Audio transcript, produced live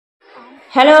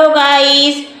Hello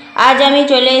guys, आज आमी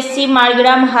चले एसेছি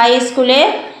मारग्राम हाई स्कूले।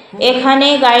 एखाने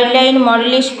गाइडलाइन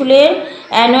मॉडल स्कूलेर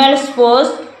एनुअल स्पोर्ट्स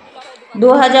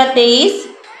 2023।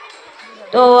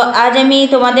 तो आज आमी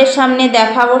तोमादेर सामने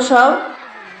देखाबो सब।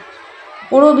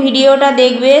 पुरो भिडियोटा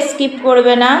देखबे, स्किप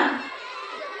करबे ना।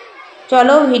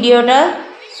 चलो भिडियोटा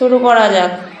शुरू करा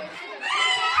जाक।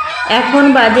 एखन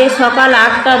बाजे सकाल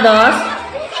 8टा 10।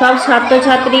 सब छात्र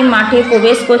छात्री माठे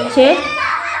प्रवेश करछे।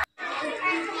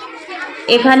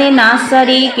 एखाने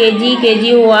नार्सारि केजी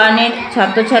केजी 1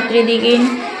 छात्र छात्री दिके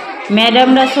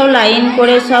मैडमरा सब लाइन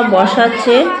करे सब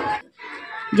बसाচ্ছে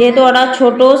जेहेतु ओरा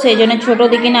छोटो सेजন্য छोटो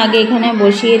दिके आगे एखाने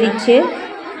बसिए दिচ্ছে।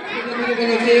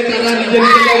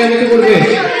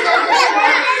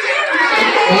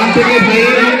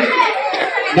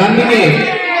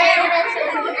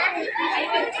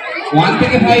 ওয়ান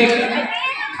থেকে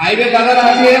ফাইভের দাদারা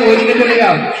আছে ওইদিকে চলে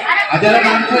যাও। আর যারা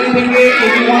নার্সারি থেকে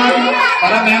কেজি 1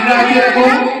 তারা ম্যামরা আছে, দেখো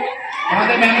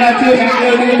আমাদের ম্যামরা আছে, ম্যামরা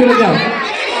ওইদিকে চলে যাও।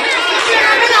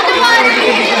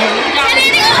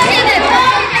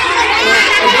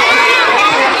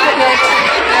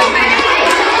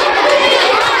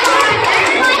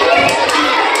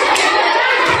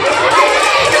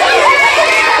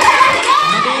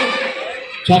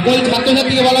 সকল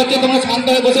ছাত্রছাত্রীকে বলা হচ্ছে তোমরা শান্ত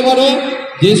হয়ে বসে পড়ো।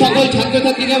 যে সকল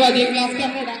ছাত্রছাত্রীরা বা যে ক্লাসকে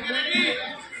আমরা ডাকবো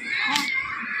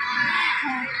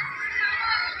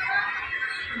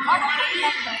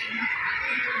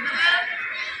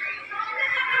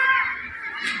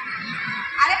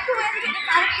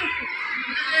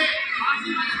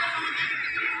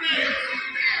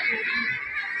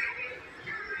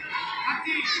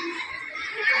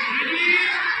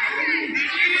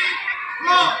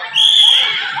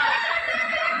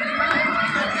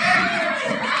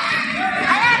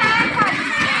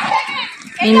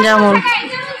इंजामुल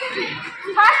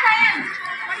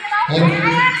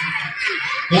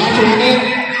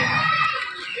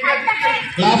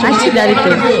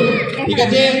ঠিক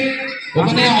আছে,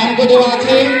 ওখানে অঙ্ক দেওয়া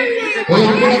আছে, ওই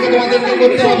অঙ্কটাকে তোমাদেরকে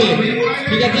করতে হবে।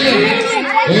 ঠিক আছে,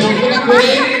 ওই অঙ্কটা করে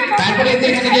তারপরে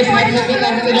এখানে যে স্যার থাকবে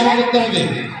তার সাথে জমা করতে হবে।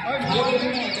 ভালো করে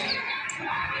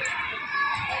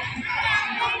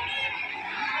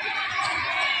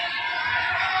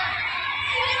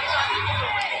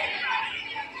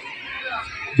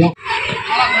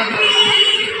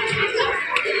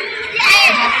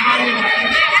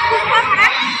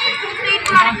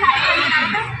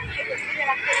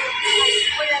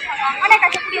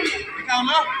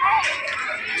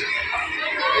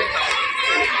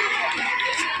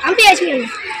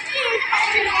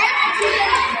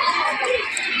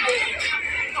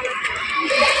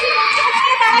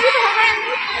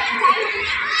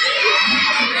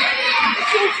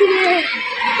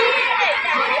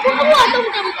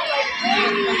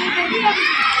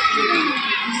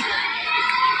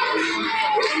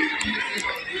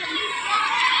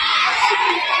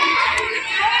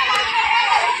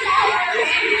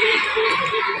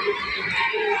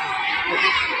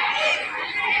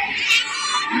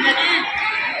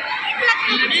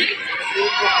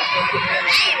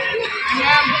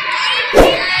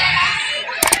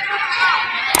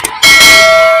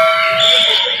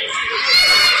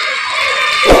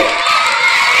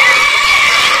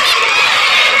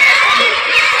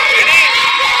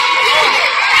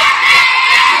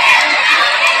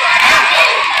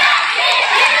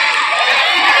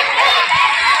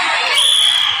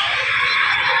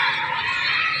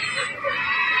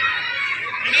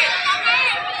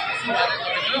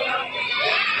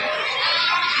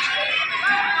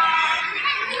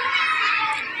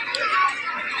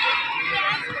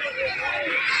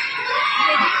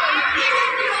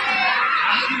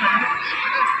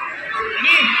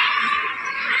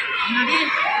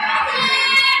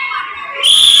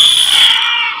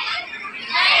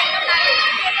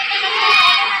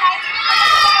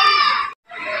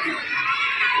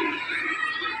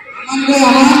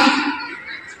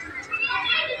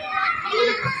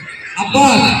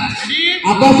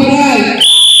Abbas Surai,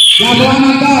 Jabwan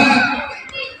Abbas,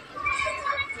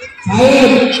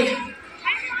 Syed,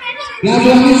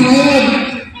 Jabwan Syed,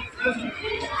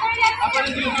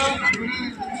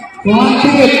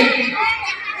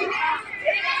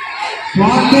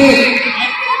 Swati,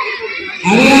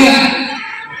 Aryan,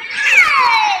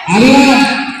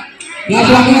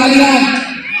 Jabwan Aryan,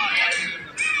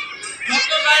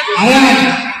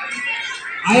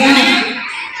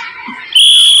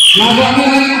 Jabwan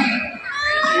Aryan.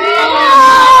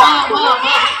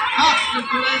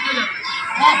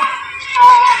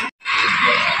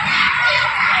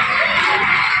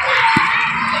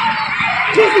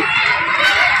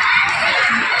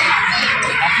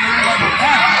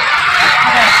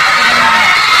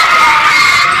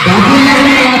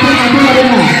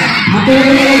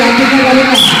 যাবে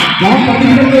না, যখন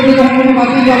পার্টিসিপেট করবে তখন কোনো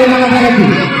বাতিল যাবে না, কাছাকাছি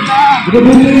এটা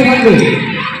বুঝতে থাকবে।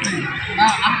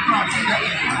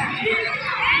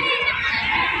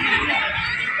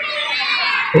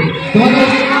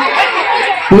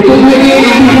 প্রথম থেকে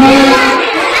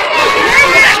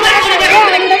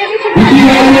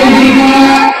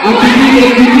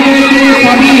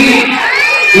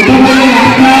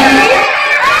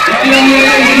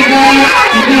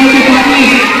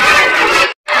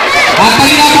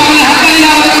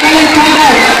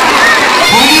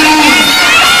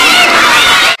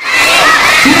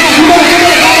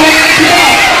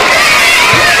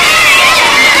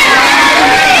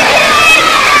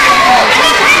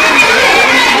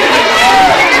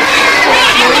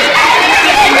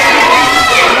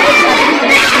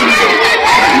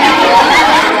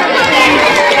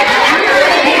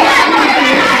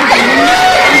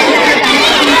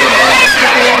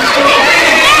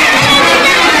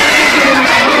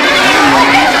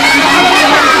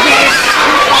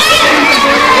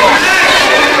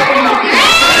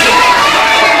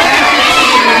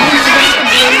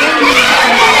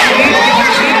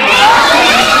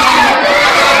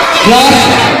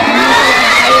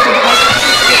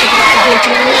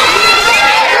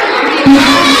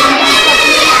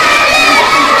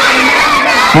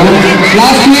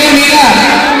लास्ट में मेरा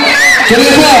चलो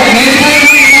सो नेक्स्ट टाइम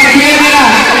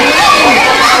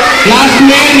लास्ट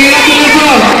में मेरा चलो सो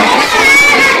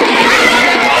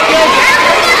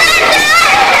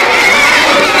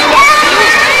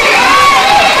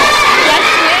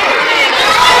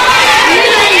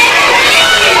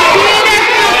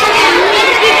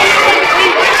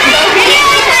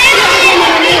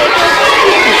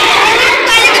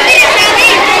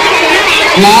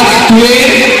क्लास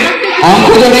 12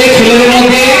 অঙ্কজনে ছেলেদের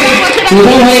মধ্যে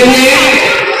প্রথম হয়েছে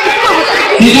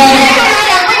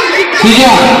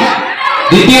সৃজন,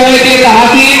 দ্বিতীয় হয়েছে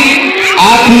তাহাসিন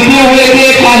আর তৃতীয় হয়েছে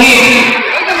ফাহিম।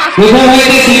 প্রথম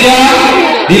হয়েছে সৃজন,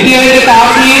 দ্বিতীয় হয়েছে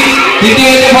তাহাসিন, তৃতীয়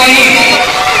হয়েছে ফাহিম।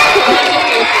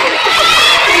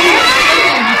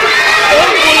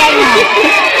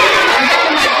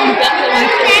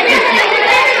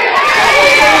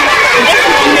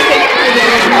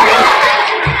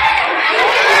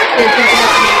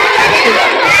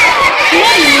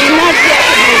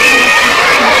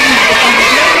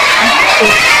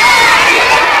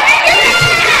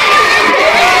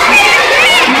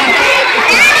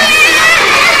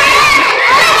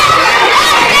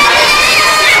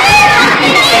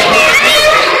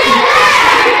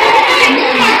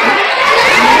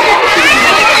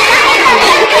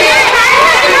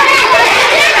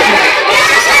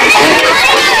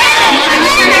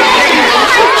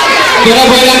 তোরা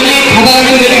বললাম কি খাতা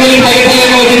রাখতে দেরি করলে ভাগে ফেলে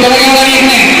বলছি, তোরা কেন দাঁড়িয়ে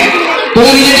এখানে?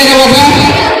 তোরা নিজে জায়গায় বসা,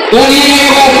 তোরা নিজে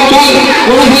জায়গায় বস, চল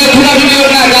কোনো ফেলে ছুটাছুটি হোক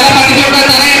না, যারা পার্টিসিপেট করে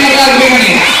তারাই আমরা আসবে এখানে।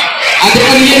 আর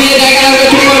যেটা নিজে নিজে জায়গায় রাখবে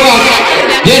শুরু করবো,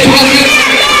 যে ছুটাছুটি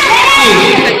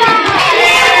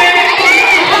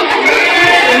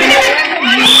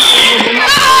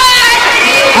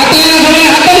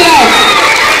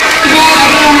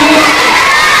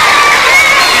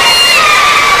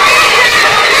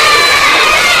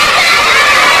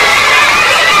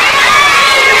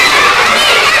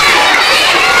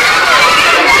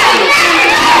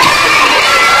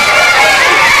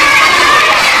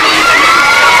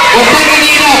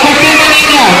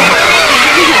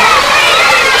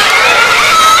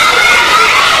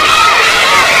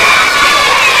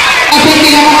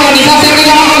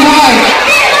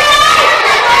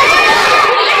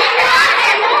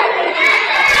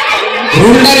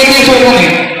রুলটা রেখে এসো, এখানে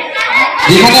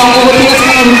যেখানে অঙ্ক করতে গেছে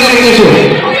সেখানে রুলটা রেখে এসো।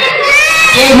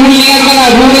 কেউ রুল নিয়ে আসবে না,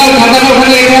 রুল আর খাতাটা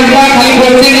ওখানে রেখে আসবা, খালি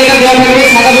কোশ্চেন যেটা দেওয়া থাকবে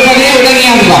সাদা পেপার দিয়ে ওটা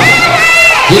নিয়ে আসবা,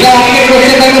 যেটা অঙ্কের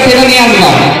কোশ্চেন থাকবে সেটা নিয়ে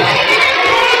আসবা।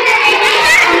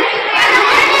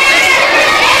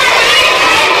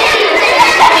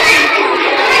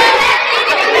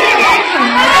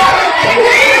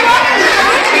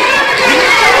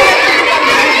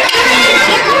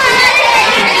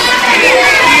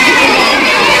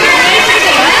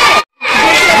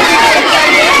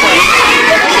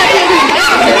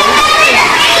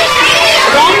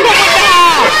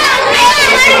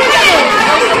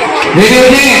 रेडी हो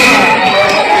गए?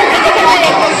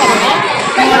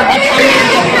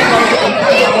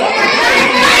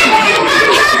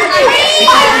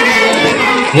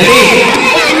 रेडी?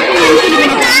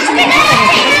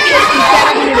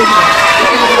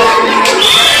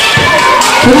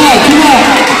 सुनो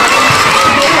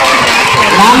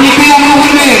नाम लिखे हम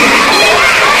लोगों ने।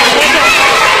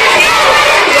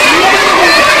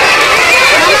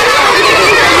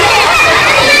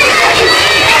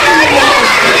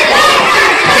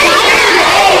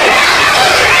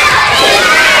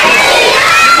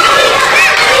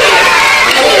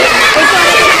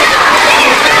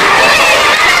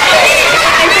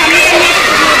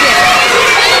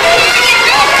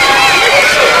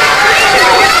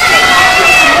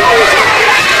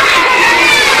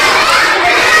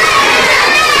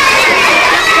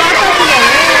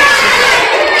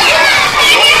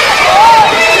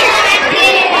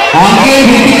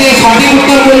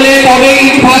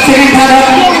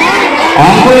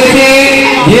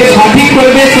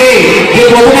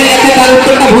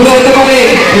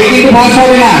 ফার্স্ট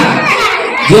হবে না,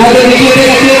 যে হাতে দ্বিতীয়তে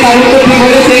গেছে তার উত্তর ঠিক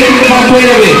হলে সেই কিন্তু ফার্স্ট হয়ে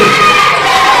যাবে।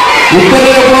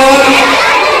 উত্তরের উপর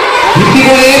ভিত্তি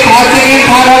করে ফার্স্ট সেকেন্ড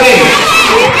থার্ড হবে,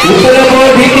 উত্তরের উপর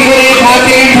ভিত্তি করে ফার্স্ট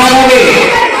সেকেন্ড থার্ড হবে।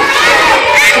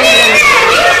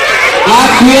 ক্লাস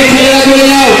 2 এর ছেলেরা চলে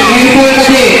যাও মেন স্যারের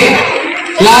কাছে,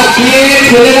 ক্লাস 3 এর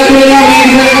ছেলেরা চলে যাও মেন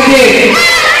স্যারের কাছে।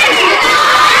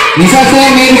 নিশা স্যার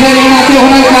মেন স্যার যেখানে আছে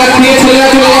ওখানে ক্লাস 3 এর ছেলেরা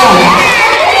চলে যাও।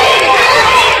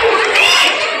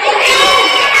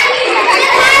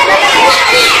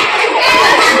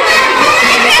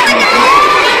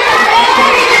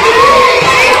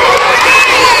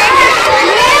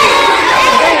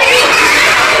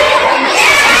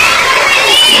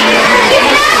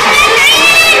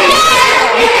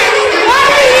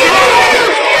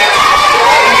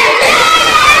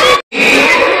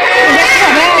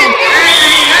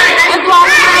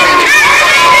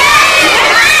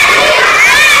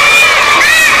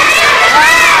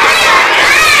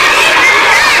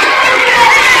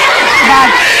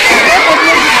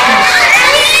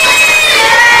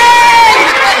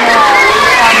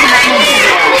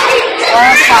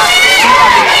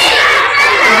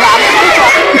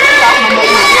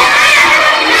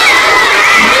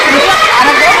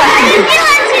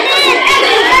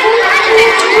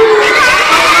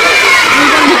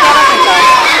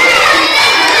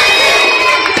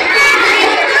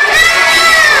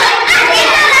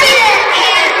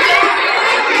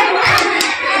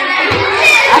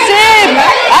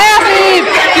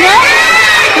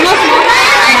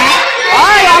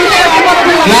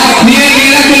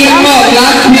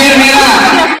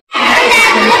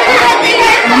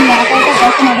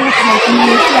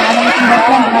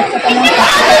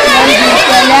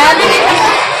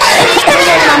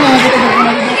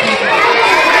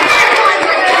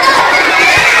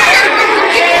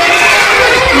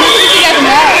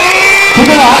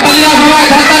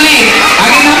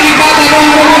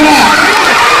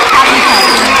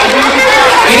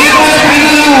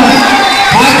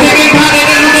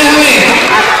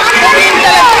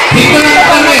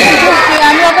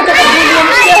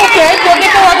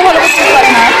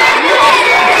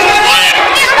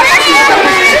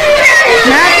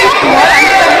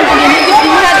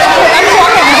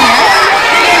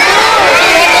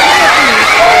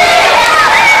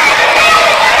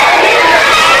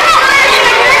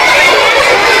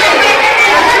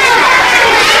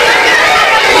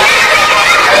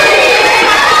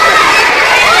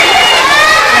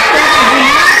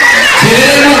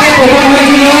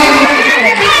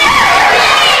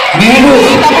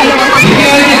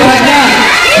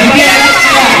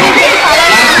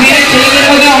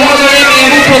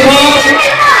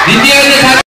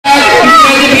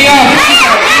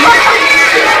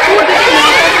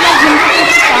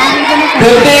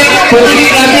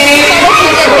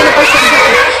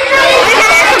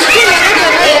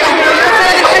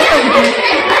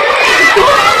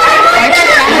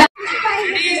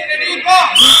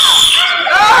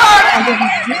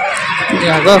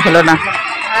 হলো না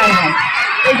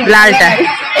লালটা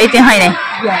এইতে হয় নাই।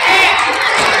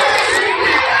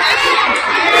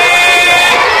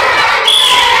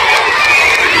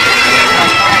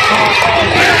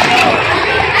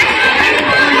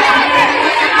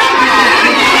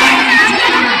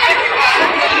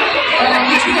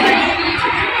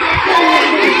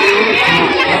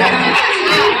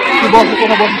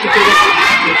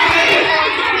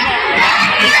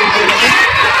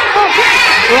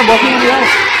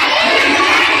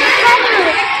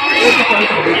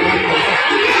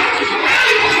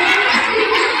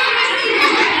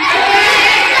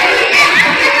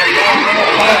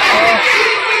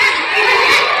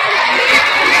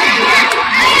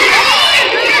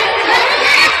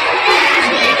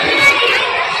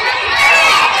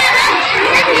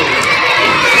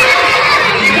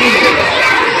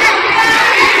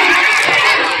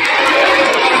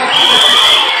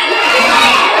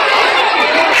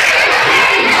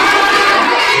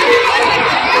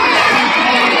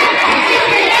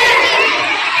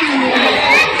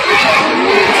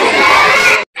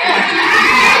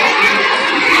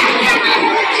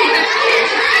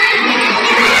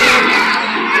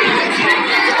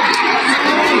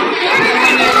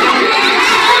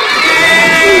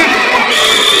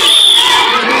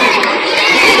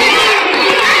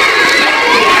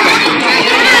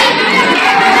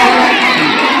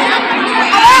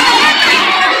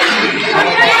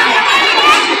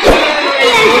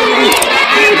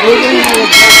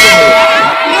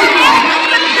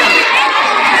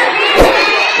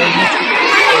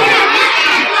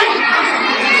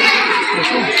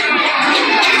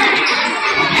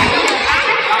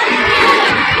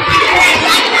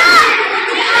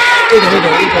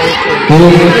 이거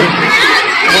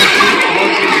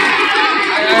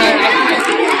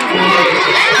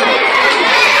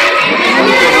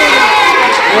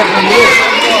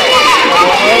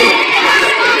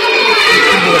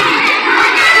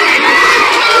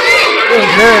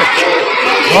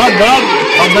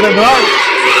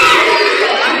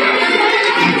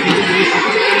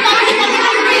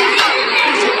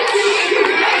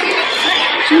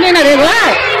শুনে না রে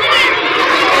ভাই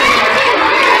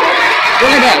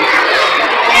বলে দেন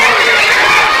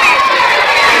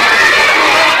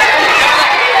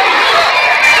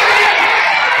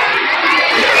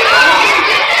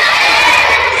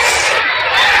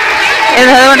এর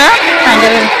ধরোটা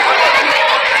সাইকেল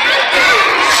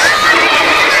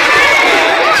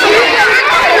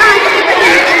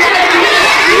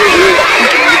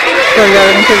চলে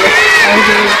যাবেন চলে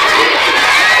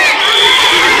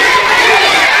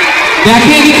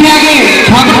দেখিয়ে দিচ্ছি আগে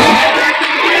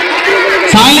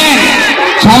সাইলেন্ট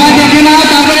সবাই দেখে নাও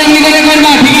তারপরে নিজেরা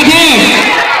করবা ঠিক আছে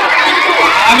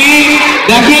আমি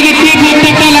দেখিয়ে দিচ্ছি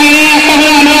প্রত্যেকটা লাইনে একটা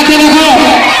করে আলো আছে দেখো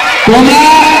তোমরা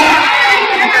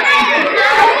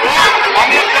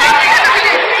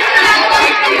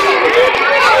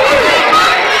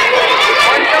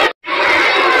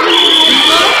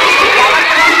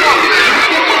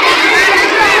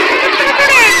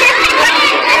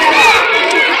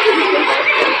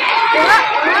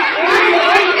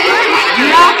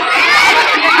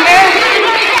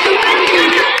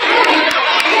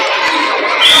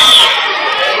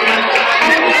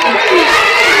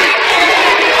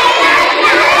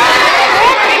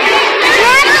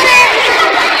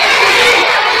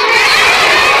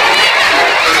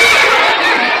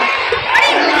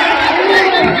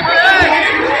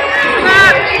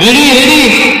ready ready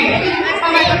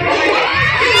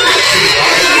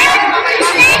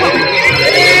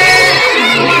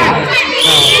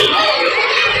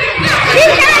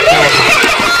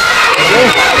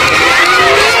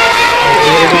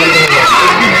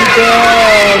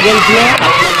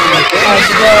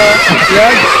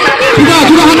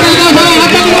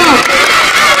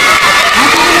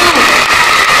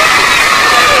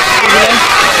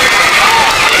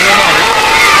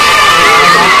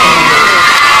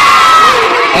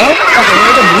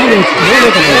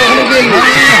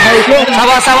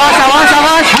সাবাস সাবাস সাবাস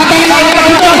সাবাস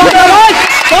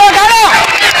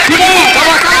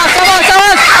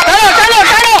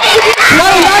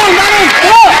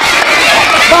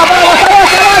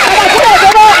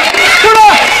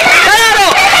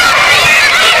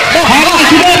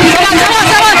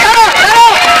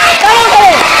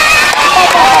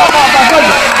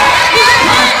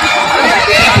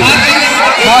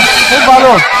খুব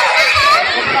ভালো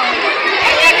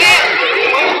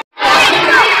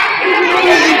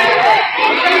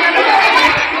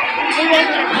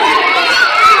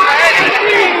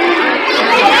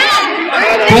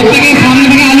প্রত্যেকের সামনে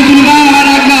থেকে আলু তুলবা আর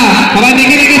রাখবা সবাই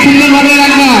দেখে দেখে সুন্দরভাবে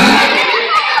রাখবা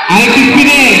আরেকটু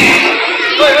স্পিডে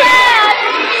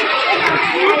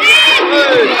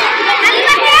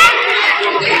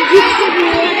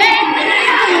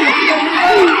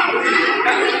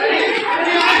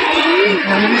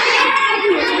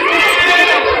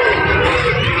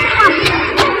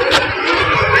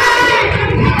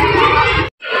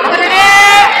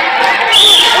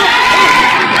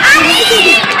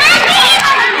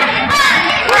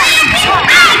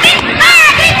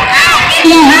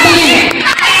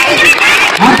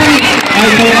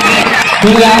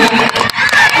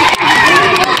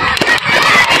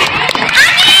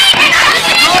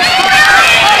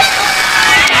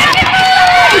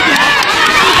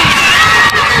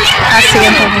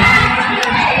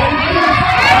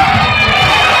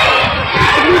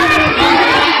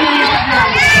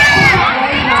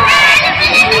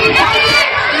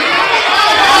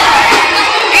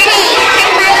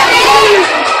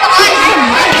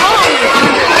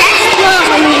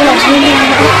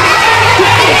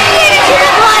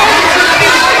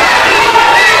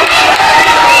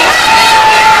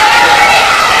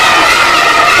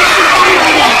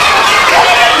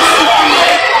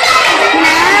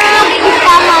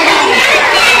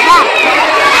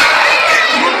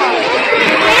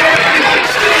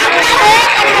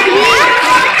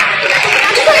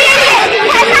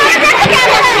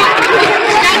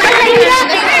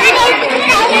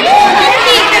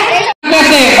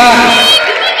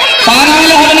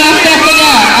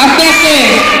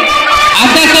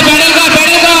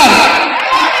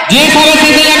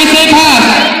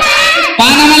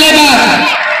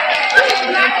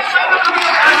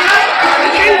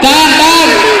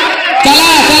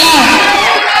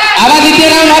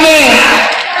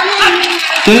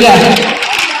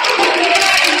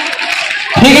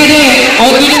ঠিক আছে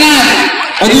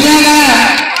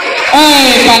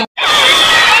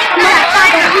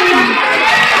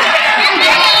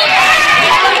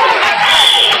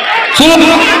চুপ,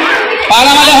 পা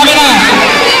নামালে হবে না।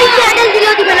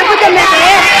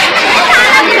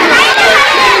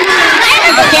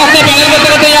 আস্তে আস্তে প্যানেল করতে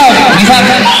করতে যাও। নিশাদ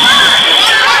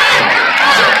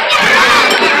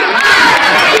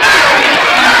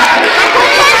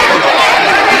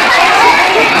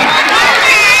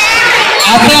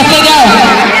আস্তে আস্তে যাও।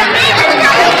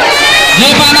 যে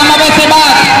পা নামাবে সে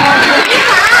বাদ,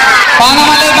 পা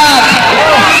নামালে বাদ।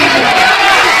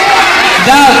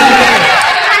 যাও,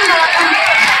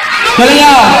 চলে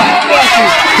যাও,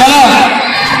 চলো।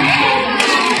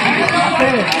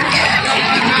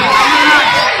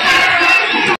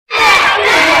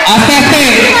 আস্তে আস্তে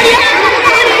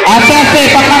আস্তে আস্তে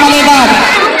পা নামালে বাদ।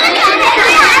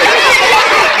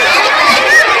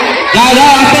 যাও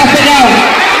যাও, আস্তে আস্তে যাও,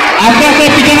 আস্তে আস্তে,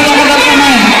 পিছনে যাওয়ার দরকার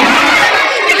নাই।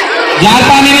 যার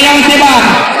পা নেমে যাবে সে বাদ।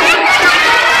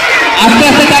 আস্তে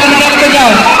আস্তে চালাতে চালাতে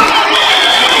যাও।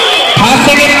 5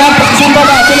 সেকেন্ড পর পজিশন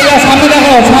পাবা, চলে যাও, সামনে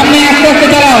দেখো, সামনে আস্তে আস্তে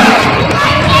চালাও।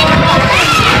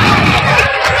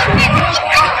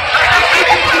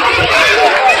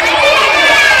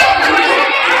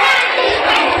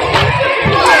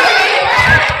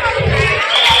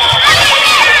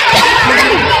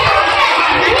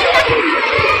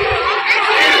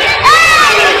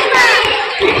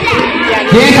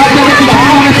 যে সবথেকে কি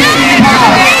ভালো হবে সে নিয়ে থাকা।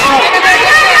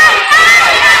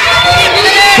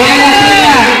 চলে যা, চলে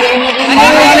যা।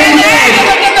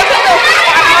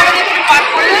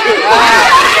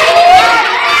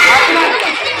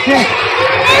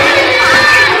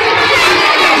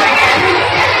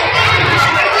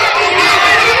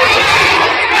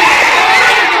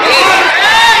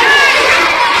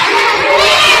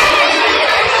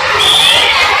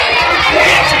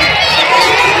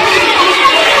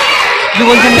 কি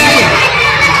বলছেন তাই?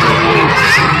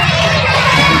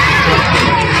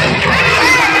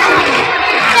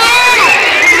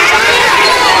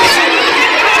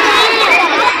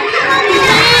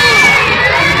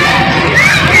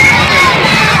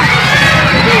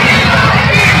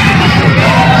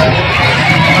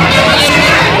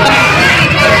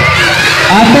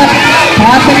 আচ্ছা,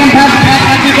 5 সেকেন্ড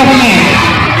থাকবি কখনো।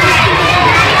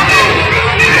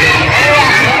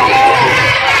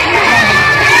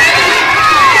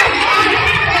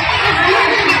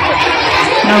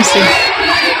 নমস্তে।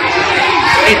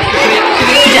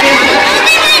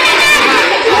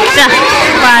 যা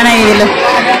পা নাই গেল।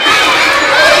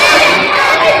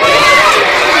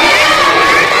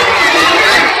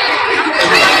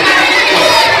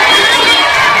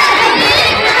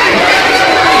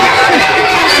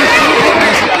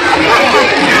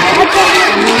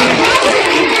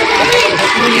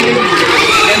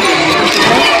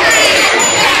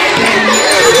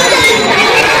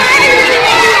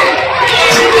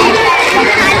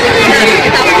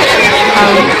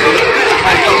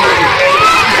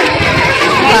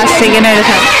 সেকেন্ডের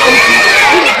থাক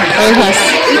ওই ফার্স্ট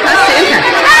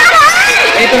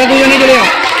এই তোরা দুজনেই চলে যাও।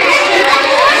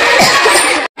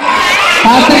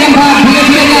 5 সেকেন্ড থাক, ধীরে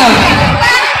ধীরে যাও।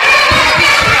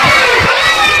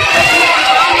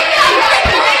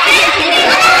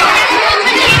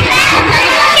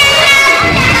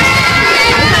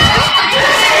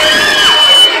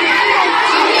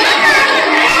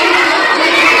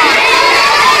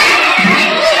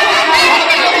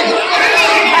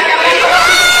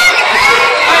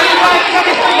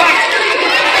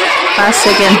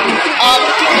 second.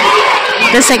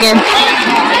 The second.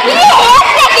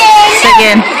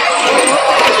 Second.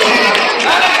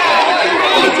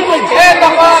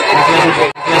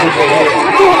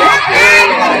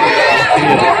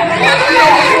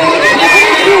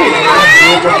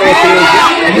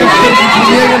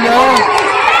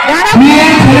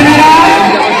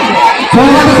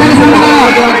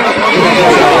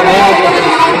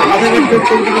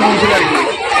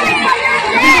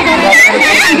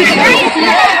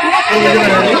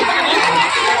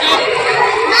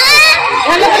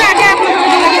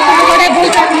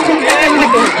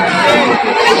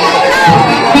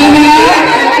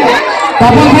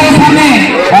 Tapan ভাইয়ের সামনে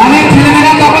অনেক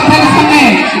ছেলেমেয়েরা তপন ভাইয়ের সামনে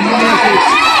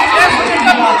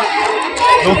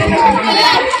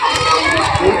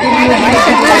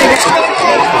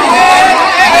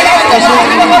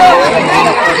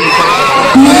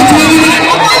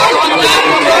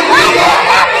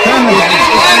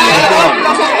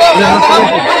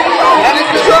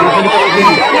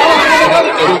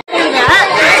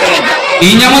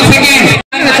ইনজামল সেকেন্ড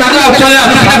চলে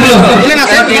আপনি থাকলো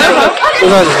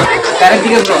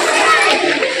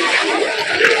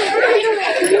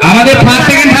আমাদের 5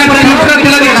 সেকেন্ড থাকবে নিউট্রাল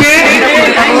চলে দিচ্ছে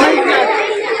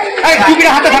এই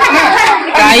টুপিটা হাতে থাক না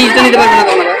প্রাইজ তো নিতে পারবে না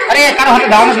তোমরা আরে কারো হাতে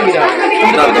দাও না টুপিটা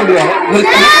তুমি তো উঠবে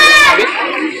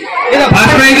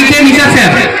ফার্স্ট প্রাইজ দিচ্ছে নিশা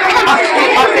স্যার,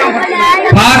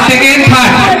 ফার্স্ট সেকেন্ড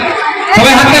থার্ড,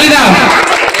 সবাই হাততালি দাও।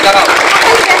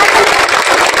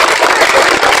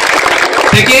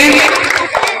 সেকেন্ড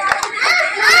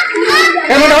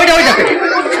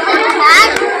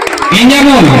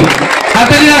ইঞ্জামুল,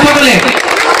 হাততালি দাও সকলে।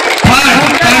 থার্ড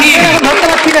সাহিব,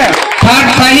 থার্ড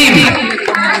সাহিব,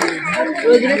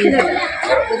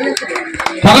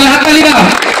 সকলে হাততালি দাও।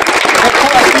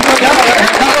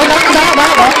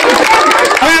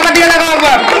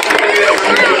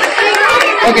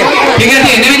 ওকে ঠিক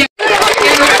আছে, নেমে যাও।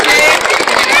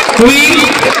 কুইন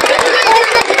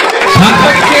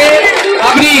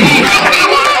আপনি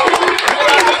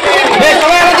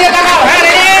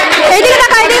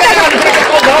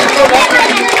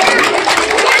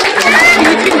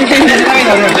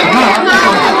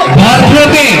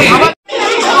ভদ্রকে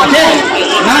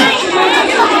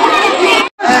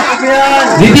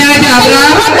দ্বিতীয় আছে আবরা,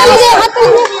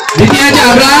 দ্বিতীয় আছে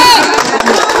আবরা,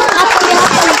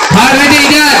 থার্ড হয়েছে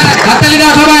ইজাজ। হাততালি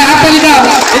দাও সবাই, হাততালি দাও।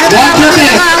 ভদ্রকে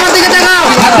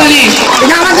হাততালি,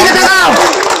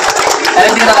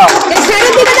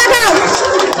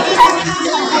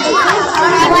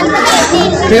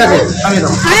 ঠিক আছে আমি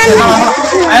দাও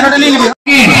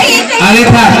আরে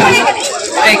থাক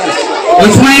ওই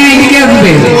সময় এদিকে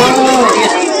আসবে।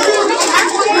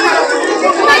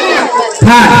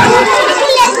 থাক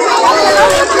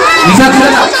নিশাদ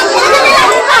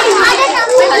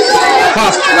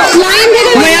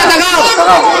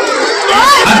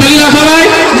হাততালি দাও সবাই।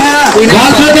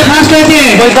 বল হয়েছে ফার্স্ট হয়েছে,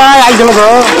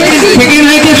 সেকেন্ড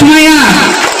হয়েছে সুমাইয়া,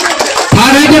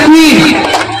 থার্ড হয়েছে কুইন।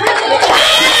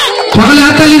 সকলে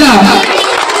হাততালি দাও।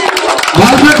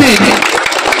 বল করতে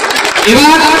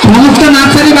এবার সমস্ত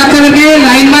নার্সারি বাচ্চাদেরকে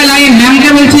লাইন বাই লাইন, ম্যামকে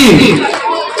বলছি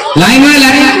লাইন বাই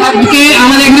লাইনকে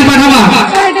আমাদের এখানে পাঠাবা।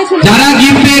 যারা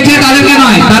গিফট পেয়েছে তাদেরকে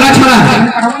নয়, তারা ছাড়া।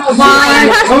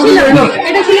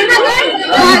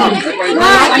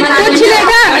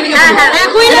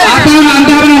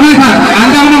 আনতে হবে না, ওখানে থাক,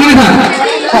 আনতে হবে না, ওখানে থাক।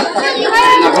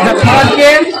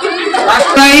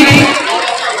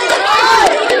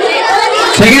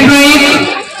 সেকেন্ড প্রাইজ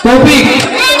তৌফিক,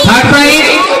 থার্ড প্রাইজ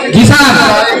জিসান।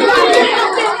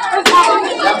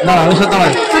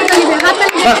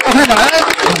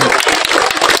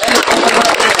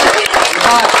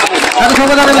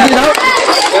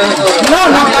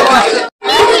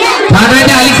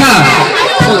 আলিশা,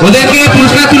 ওদেরকে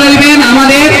পুরস্কার তুলে দিবেন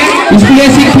আমাদের স্কুলের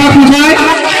শিক্ষক বিষয়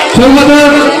Saugata.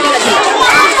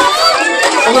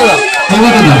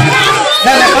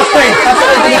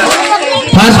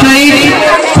 First prize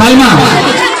Salma,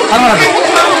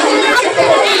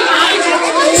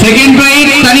 second prize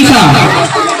Tanisha.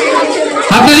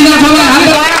 হাততালি দাও সবাই।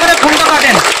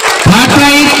 Third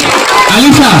prize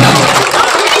Alisha,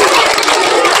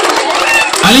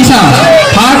 Alisha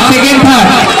first second third.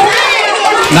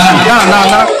 না না না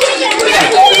না,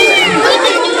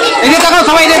 এদিকে তাকাও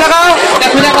সবাই, এদিকে তাকাও,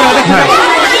 সোজা করো,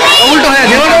 উল্টো হয়ে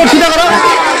গেছে, সোজা করো,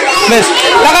 বেশ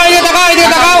তাকাও, এদিকে তাকাও, এদিকে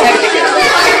তাকাও।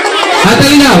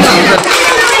 হাততালি দাও।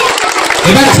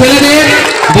 এবার ছেলেদের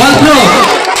বল থ্রো,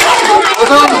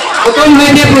 প্রথম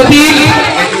হয়েছে প্রতীক,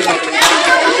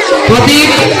 প্রতীক,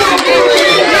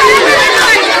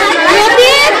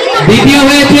 দ্বিতীয়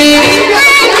হয়েছে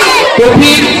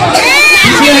তৌফিক,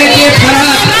 তৃতীয় হয়েছে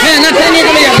ফারহাদ।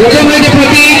 প্রথম হয়েছে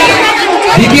প্রতীক,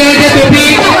 দ্বিতীয় হয়েছে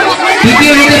তৌফিক,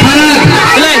 তৃতীয় হয়েছে ফারহাদ।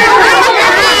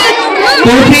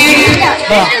 তৌফিক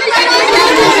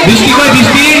বৃষ্টি করে,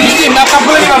 বৃষ্টি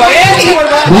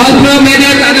বল থ্রো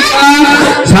মেয়েদের তানিশা,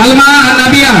 সালমা আর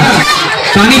নাবিয়া।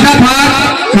 তানিশা ফার্স্ট,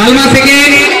 সালমা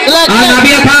সেকেন্ড আর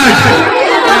নাবিয়া থার্ড।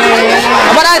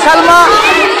 আবার আয় সালমা,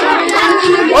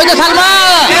 ওই যে সালমা,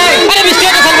 আরে বৃষ্টি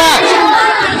হচ্ছে সালমা,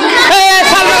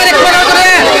 সালমা করে একটু বাড়াও করে।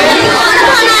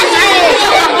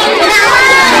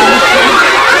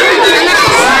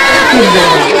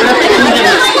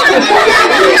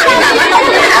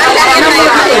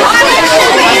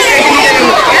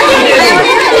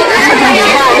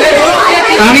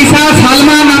 তানিশা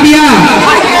সালমা নাবিয়া,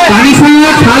 তানিশা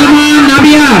সালমা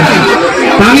নাবিয়া।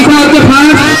 তানিশা হচ্ছে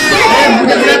ফার্স্ট,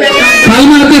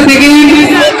 সালমা হচ্ছে সেকেন্ড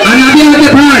আর নাবিয়া হচ্ছে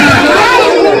থার্ড।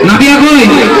 নাবিয়া কই?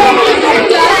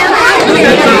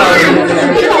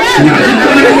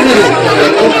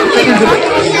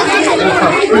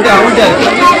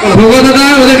 সৌগতদা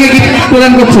ওদেরকে গিফট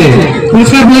প্রদান করছে,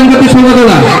 পুরস্কার প্রদান করছে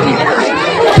সৌগতদা।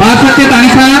 ফার্স্ট হচ্ছে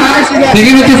তানিশা,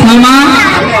 সেকেন্ড হচ্ছে সালমা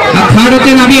আর থার্ড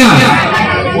হচ্ছে নাবিয়া।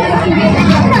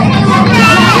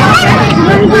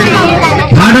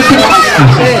 থার্ড হচ্ছে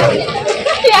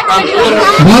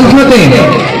বল থ্রোতে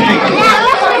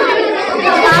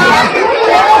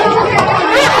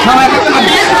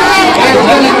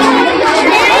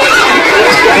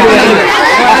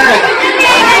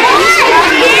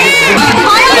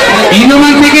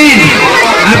ইন্দোমান সেকেন্ড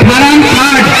আর ফারান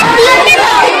থার্ড।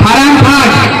 ফারান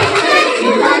থার্ড।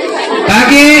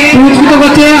 তাকে পুরস্কৃত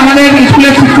করছে আমাদের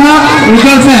স্কুলের শিক্ষক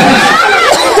উজ্জ্বল স্যার।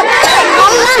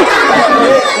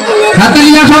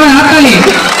 হাততালি দাও সবাই, হাততালি।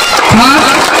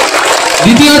 ফার্স্ট,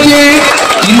 দ্বিতীয় হচ্ছে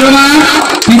ইন্দোমান,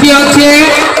 তৃতীয় হচ্ছে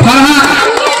ফারহান।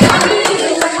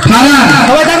 ফারহান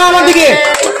সবাই দেখো আমার দিকে।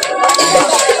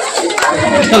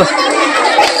 চলো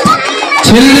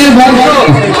ছেলেদের বল,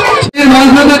 ছেলেদের বল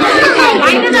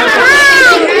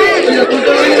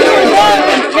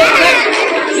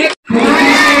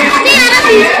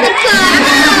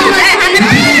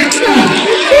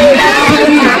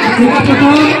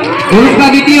অনুষ্কা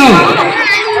দ্বিতীয়,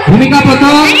 ভূমিকা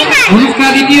প্রথম, অনুষ্কা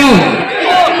দ্বিতীয়।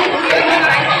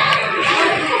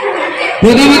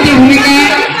 প্রথম হচ্ছে ভূমিকা,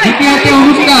 দ্বিতীয় হচ্ছে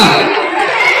অনুষ্কা।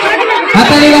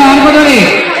 হাতালি অঙ্ক ধরে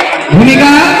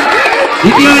ভূমিকা,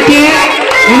 দ্বিতীয় হচ্ছে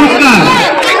অনুষ্কা।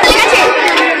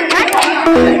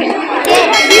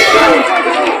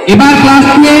 এবার ক্লাস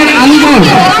 2 এর আলুগড়,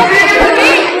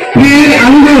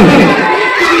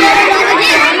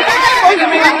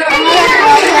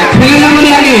 ছেলেরা বলে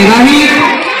আগে রাহিদ,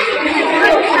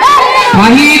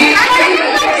 ফাহিদ,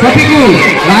 শফিকুল।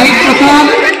 রাহিদ প্রথম,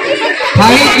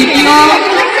 ফাহিদ দ্বিতীয়,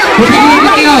 শফিকুল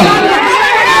তৃতীয়।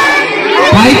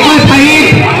 ফাহিদ ফাহিদ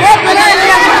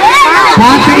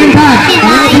ফার্স্ট সেকেন্ড থার্ড।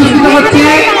 পুরস্কৃত করছে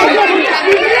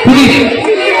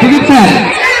সুদীপ স্যার।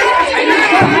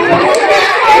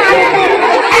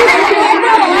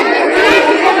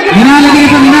 মিনাল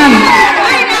এদিকে, মিনাল